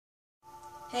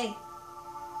Hey,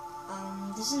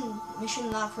 this is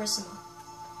Mission La Purisima.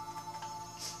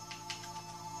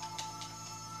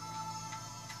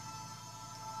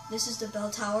 This is the bell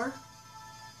tower.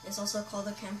 It's also called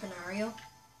the Campanario.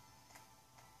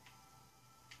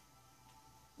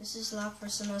 This is La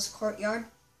Purisima's courtyard.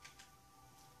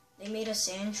 They made a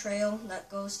sand trail that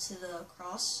goes to the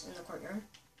cross in the courtyard.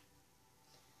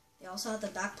 They also had the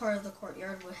back part of the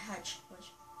courtyard which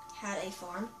had a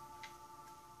farm.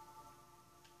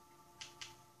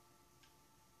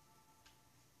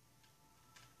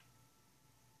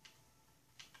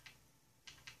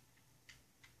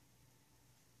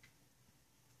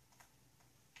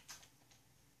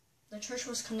 The church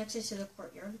was connected to the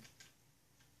courtyard.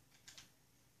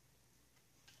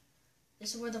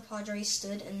 This is where the Padre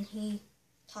stood, and he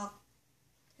taught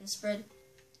and spread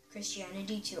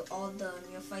Christianity to all the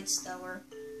neophytes that were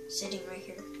sitting right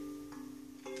here.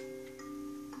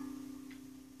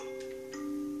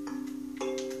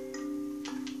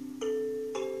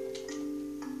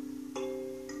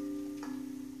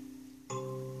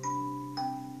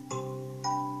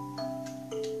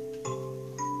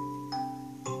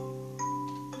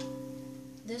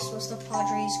 This was the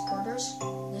Padre's quarters.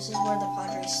 This is where the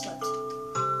Padre slept.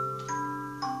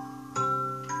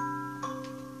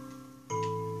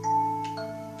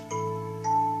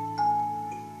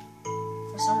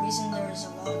 For some reason, there is a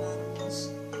lot of animals.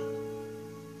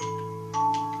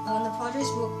 And when the Padres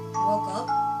woke up,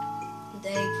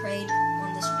 they prayed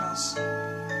on this cross.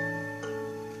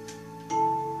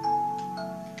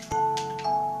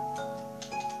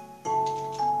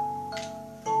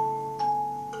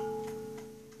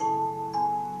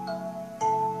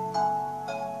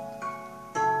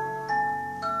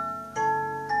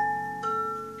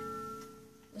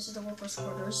 This is the workers'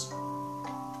 quarters.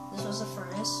 This was the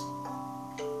furnace.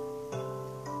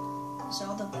 These are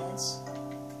all the beds.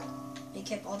 They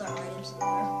kept all their items in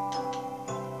there.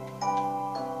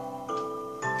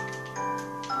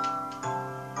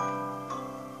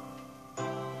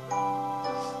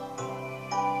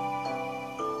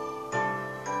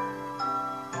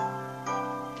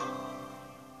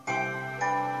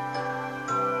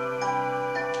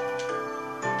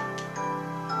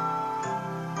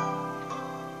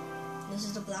 This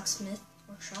is the blacksmith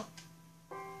workshop.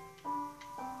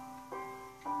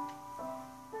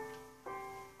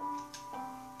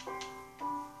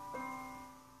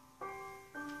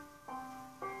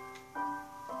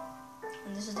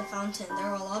 And this is the fountain. There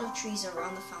are a lot of trees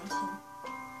around the fountain.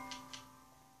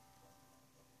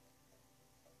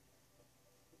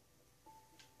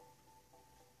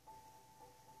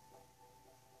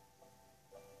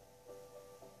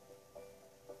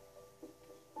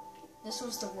 This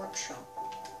was the workshop.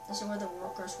 This is where the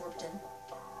workers worked in.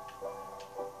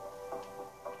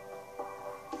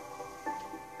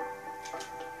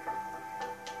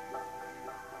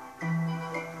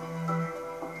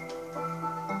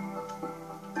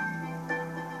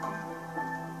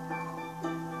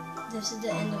 This is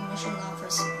the end of Mission La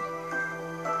Purisima.